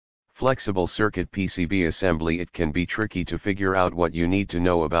Flexible circuit PCB assembly. It can be tricky to figure out what you need to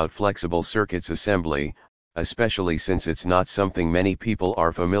know about flexible circuits assembly, especially since it's not something many people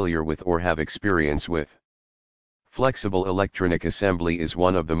are familiar with or have experience with. Flexible electronic assembly is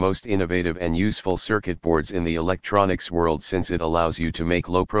one of the most innovative and useful circuit boards in the electronics world, since it allows you to make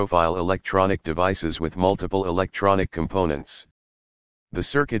low-profile electronic devices with multiple electronic components. The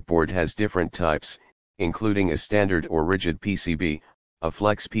circuit board has different types, including a standard or rigid PCB, a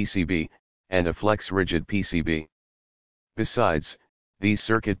flex PCB, and a flex rigid PCB. Besides, these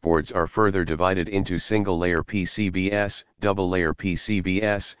circuit boards are further divided into single-layer PCBs, double-layer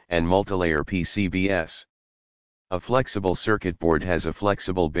PCBs, and multilayer PCBs. A flexible circuit board has a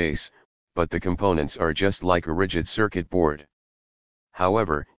flexible base, but the components are just like a rigid circuit board.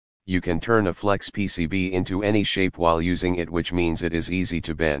 However, you can turn a flex PCB into any shape while using it, which means it is easy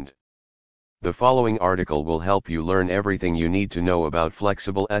to bend. The following article will help you learn everything you need to know about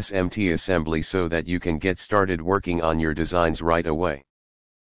flexible SMT assembly so that you can get started working on your designs right away.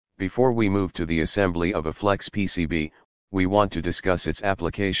 Before we move to the assembly of a flex PCB, we want to discuss its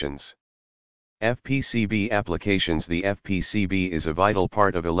applications. FPCB applications. The FPCB is a vital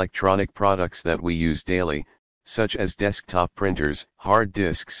part of electronic products that we use daily, such as desktop printers, hard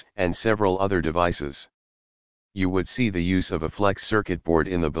disks, and several other devices. You would see the use of a flex circuit board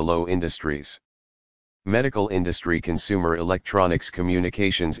in the below industries: medical industry, consumer electronics,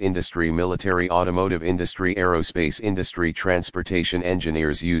 communications industry, military, automotive industry, aerospace industry, transportation.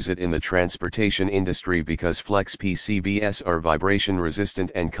 Engineers use it in the transportation industry because flex PCBs are vibration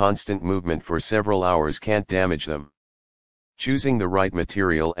resistant and constant movement for several hours can't damage them. Choosing the right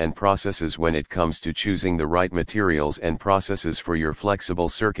material and processes. When it comes to choosing the right materials and processes for your flexible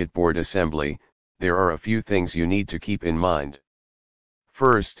circuit board assembly, there are a few things you need to keep in mind.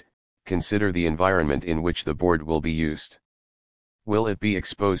 First, consider the environment in which the board will be used. Will it be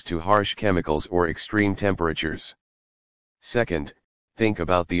exposed to harsh chemicals or extreme temperatures? Second, think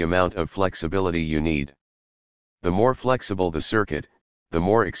about the amount of flexibility you need. The more flexible the circuit, the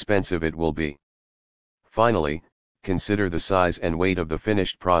more expensive it will be. Finally, consider the size and weight of the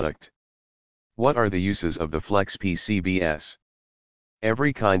finished product. What are the uses of the flex PCBs?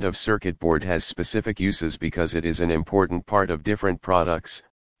 Every kind of circuit board has specific uses because it is an important part of different products,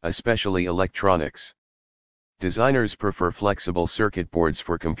 especially electronics. Designers prefer flexible circuit boards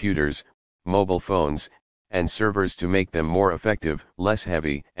for computers, mobile phones, and servers to make them more effective, less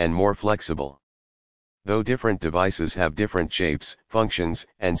heavy, and more flexible. Though different devices have different shapes, functions,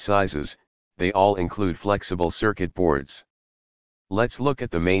 and sizes, they all include flexible circuit boards. Let's look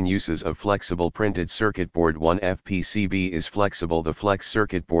at the main uses of flexible printed circuit board. 1. FPCB is flexible. The flex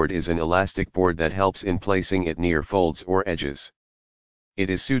circuit board is an elastic board that helps in placing it near folds or edges. It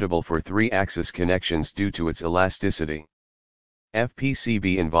is suitable for 3-axis connections due to its elasticity.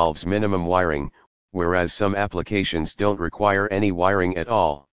 FPCB involves minimum wiring, whereas some applications don't require any wiring at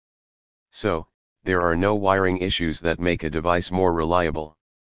all. So, there are no wiring issues that make a device more reliable.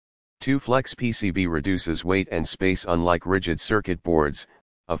 2. Flex PCB reduces weight and space. Unlike rigid circuit boards,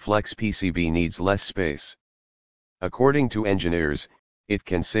 a flex PCB needs less space. According to engineers, it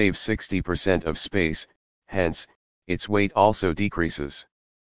can save 60% of space, hence, its weight also decreases.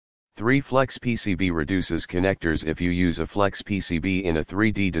 3. Flex PCB reduces connectors. If you use a flex PCB in a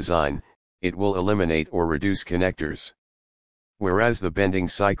 3D design, it will eliminate or reduce connectors. Whereas the bending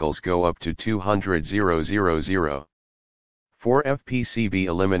cycles go up to 200,000. 4. FPCB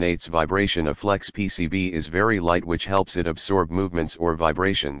eliminates vibration. A flex PCB is very light, which helps it absorb movements or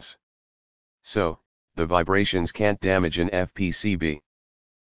vibrations. So, the vibrations can't damage an FPCB.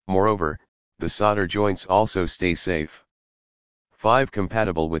 Moreover, the solder joints also stay safe. 5.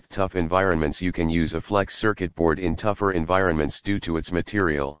 Compatible with tough environments. You can use a flex circuit board in tougher environments due to its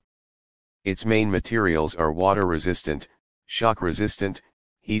material. Its main materials are water resistant, shock resistant,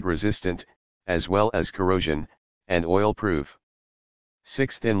 heat resistant, as well as corrosion, and oil proof.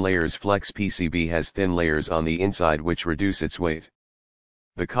 6. Thin layers. Flex PCB has thin layers on the inside which reduce its weight.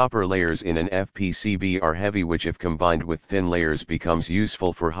 The copper layers in an FPCB are heavy, which if combined with thin layers becomes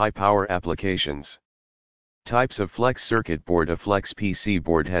useful for high power applications. Types of flex circuit board. A flex PC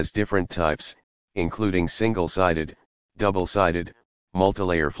board has different types, including single-sided, double-sided,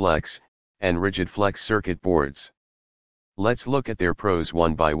 multilayer flex, and rigid flex circuit boards. Let's look at their pros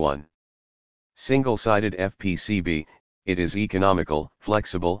one by one. Single-sided FPCB, it is economical,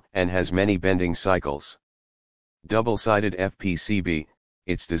 flexible, and has many bending cycles. Double-sided FPCB,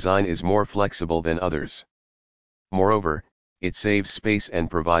 its design is more flexible than others. Moreover, it saves space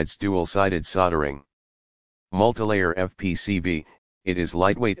and provides dual-sided soldering. Multilayer FPCB, it is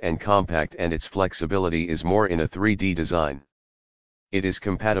lightweight and compact, and its flexibility is more in a 3D design. It is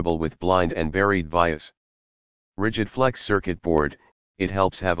compatible with blind and buried vias. Rigid flex circuit board, it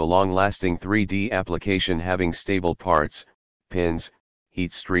helps have a long-lasting 3D application having stable parts, pins,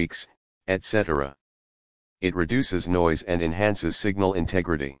 heat streaks, etc. It reduces noise and enhances signal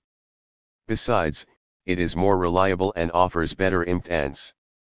integrity. Besides, it is more reliable and offers better impedance.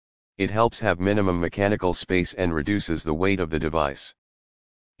 It helps have minimum mechanical space and reduces the weight of the device.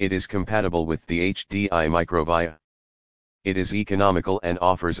 It is compatible with the HDI microvia. It is economical and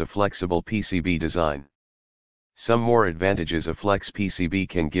offers a flexible PCB design. Some more advantages of Flex PCB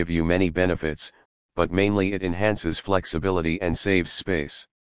can give you many benefits, but mainly it enhances flexibility and saves space.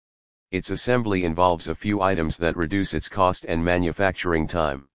 Its assembly involves a few items that reduce its cost and manufacturing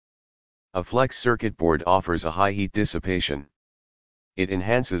time. A flex circuit board offers a high heat dissipation. It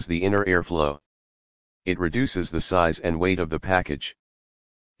enhances the inner airflow. It reduces the size and weight of the package.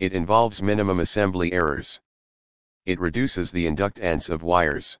 It involves minimum assembly errors. It reduces the inductance of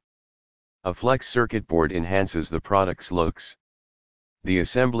wires. A flex circuit board enhances the product's looks. The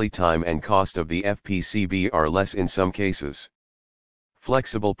assembly time and cost of the FPCB are less in some cases.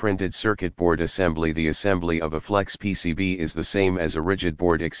 Flexible printed circuit board assembly. The assembly of a flex PCB is the same as a rigid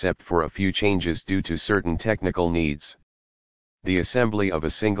board except for a few changes due to certain technical needs. The assembly of a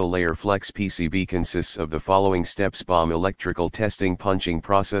single-layer flex PCB consists of the following steps: BOM electrical testing, punching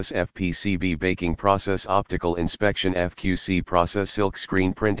process, FPCB baking process, optical inspection, FQC process, silk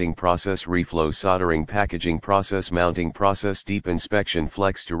screen printing process, reflow soldering, packaging process, mounting process, deep inspection.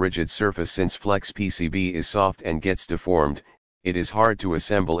 Flex to rigid surface. Since flex PCB is soft and gets deformed, it is hard to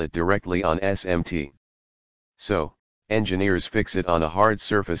assemble it directly on SMT. So, engineers fix it on a hard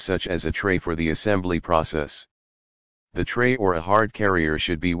surface such as a tray for the assembly process. The tray or a hard carrier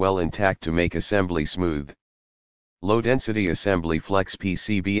should be well intact to make assembly smooth. Low-density assembly. Flex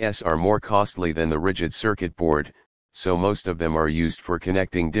PCBs are more costly than the rigid circuit board, so most of them are used for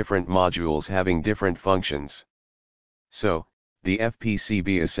connecting different modules having different functions. So, the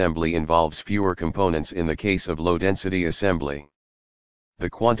FPCB assembly involves fewer components in the case of low-density assembly. The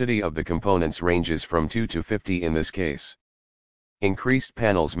quantity of the components ranges from 2 to 50 in this case. Increased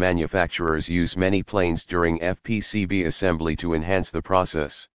panels. Manufacturers use many planes during FPCB assembly to enhance the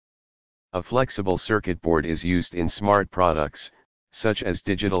process. A flexible circuit board is used in smart products, such as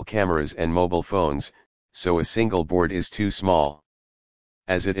digital cameras and mobile phones, so a single board is too small.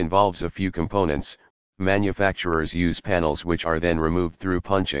 As it involves a few components, manufacturers use panels which are then removed through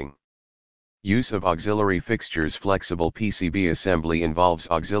punching. Use of auxiliary fixtures. Flexible PCB assembly involves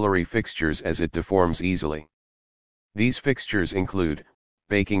auxiliary fixtures as it deforms easily. These fixtures include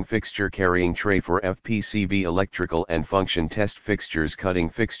baking fixture, carrying tray for FPCB, electrical and function test fixtures, cutting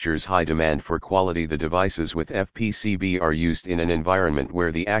fixtures. High demand for quality. The devices with FPCB are used in an environment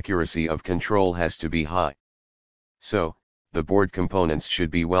where the accuracy of control has to be high. So, the board components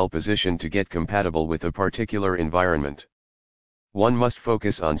should be well positioned to get compatible with a particular environment. One must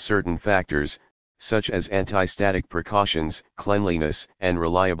focus on certain factors, such as anti-static precautions, cleanliness, and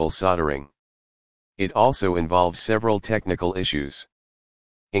reliable soldering. It also involves several technical issues.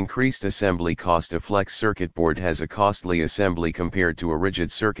 Increased assembly cost. A flex circuit board has a costly assembly compared to a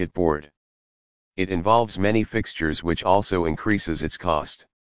rigid circuit board. It involves many fixtures which also increases its cost.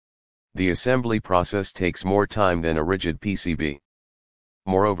 The assembly process takes more time than a rigid PCB.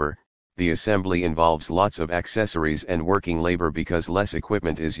 Moreover, the assembly involves lots of accessories and working labor because less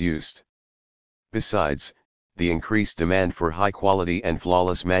equipment is used. Besides, the increased demand for high quality and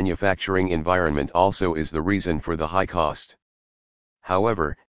flawless manufacturing environment also is the reason for the high cost.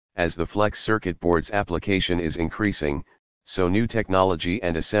 However, as the flex circuit board's application is increasing, so new technology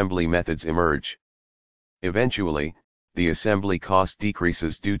and assembly methods emerge. Eventually, the assembly cost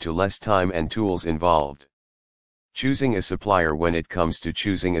decreases due to less time and tools involved. Choosing a supplier. When it comes to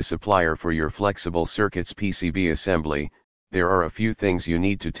choosing a supplier for your flexible circuits PCB assembly, there are a few things you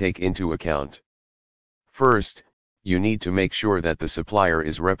need to take into account. First, you need to make sure that the supplier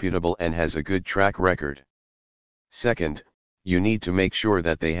is reputable and has a good track record. Second, you need to make sure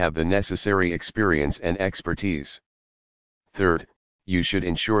that they have the necessary experience and expertise. Third, you should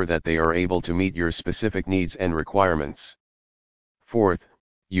ensure that they are able to meet your specific needs and requirements. Fourth,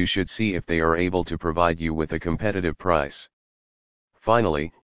 you should see if they are able to provide you with a competitive price.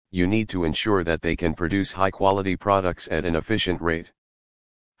 Finally, you need to ensure that they can produce high-quality products at an efficient rate.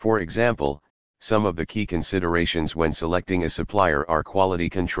 For example, some of the key considerations when selecting a supplier are quality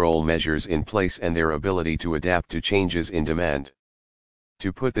control measures in place and their ability to adapt to changes in demand.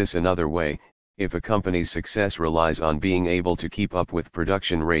 To put this another way, if a company's success relies on being able to keep up with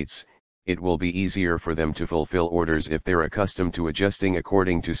production rates, it will be easier for them to fulfill orders if they're accustomed to adjusting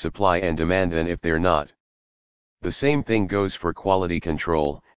according to supply and demand than if they're not. The same thing goes for quality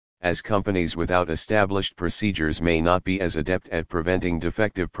control, as companies without established procedures may not be as adept at preventing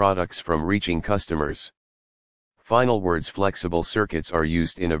defective products from reaching customers. Final words: flexible circuits are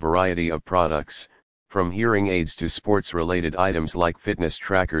used in a variety of products, from hearing aids to sports-related items like fitness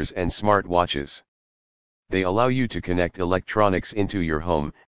trackers and smartwatches. They allow you to connect electronics into your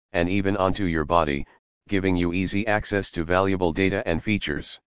home, and even onto your body, giving you easy access to valuable data and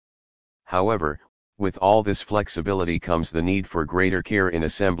features. However, with all this flexibility comes the need for greater care in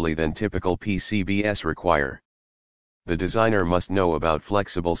assembly than typical PCBs require. The designer must know about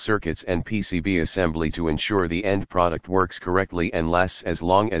flexible circuits and PCB assembly to ensure the end product works correctly and lasts as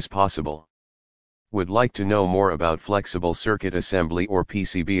long as possible. Would like to know more about flexible circuit assembly or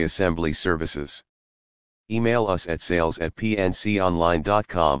PCB assembly services? Email us at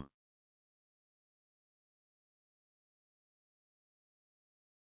sales@pnconline.com.